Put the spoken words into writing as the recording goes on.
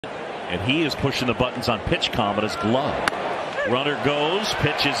and he is pushing the buttons on pitch com with his glove. Runner goes,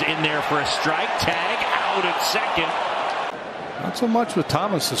 pitches in there for a strike, tag out at second. Not so much with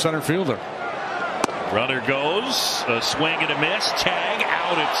Thomas, the center fielder. Runner goes, a swing and a miss, tag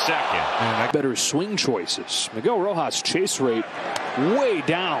out at second. Better swing choices. Miguel Rojas' chase rate way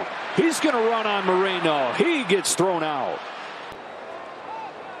down. He's going to run on Moreno. He gets thrown out.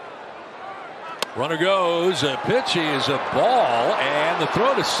 Runner goes, a pitch is a ball, and the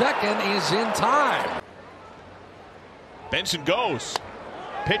throw to second is in time. Benson goes.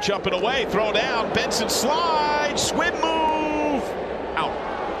 Pitch up and away, throw down. Benson slides, swim move.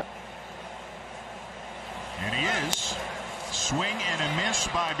 Out. And he is. Swing and a miss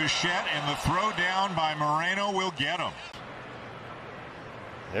by Bichette, and the throw down by Moreno will get him.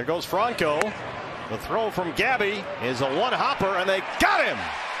 There goes Franco. The throw from Gabby is a one-hopper, and they got him.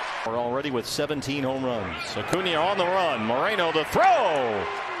 We're already with 17 home runs. Acuna on the run. Moreno the throw.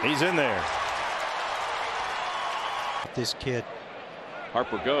 He's in there. This kid.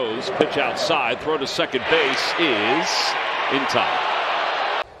 Harper goes, pitch outside, throw to second base is in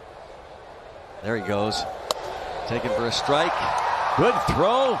time. There he goes. Taken for a strike. Good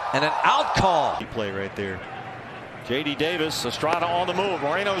throw and an out call. Play right there. J.D. Davis, Estrada on the move.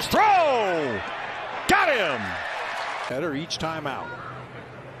 Moreno's throw. Got him. Better each time out.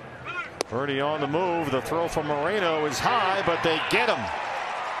 Birdie on the move. The throw from Moreno is high, but they get him.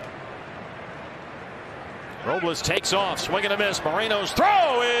 Robles takes off, swing and a miss. Moreno's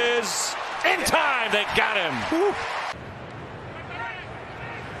throw is in time. They got him.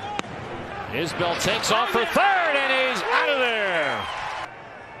 Isbell takes off for third, and he's out of there.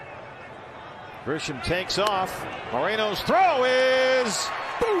 Grisham takes off. Moreno's throw is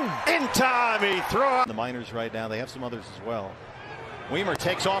in time. He threw out. The minors right now. They have some others as well. Weimer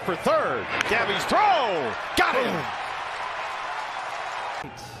takes off for third. Gabby's throw. Got him.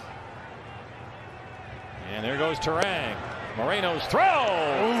 And there goes Terang. Moreno's throw.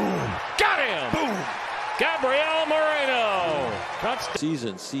 Got him. Gabriel Moreno.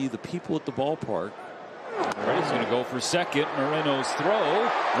 Season, see the people at the ballpark. He's going to go for second. Moreno's throw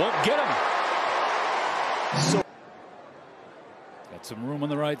won't get him. Got some room on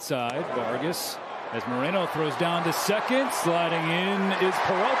the right side. Vargas, as Moreno throws down to second. Sliding in is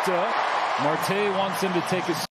Peralta. Marte wants him to take a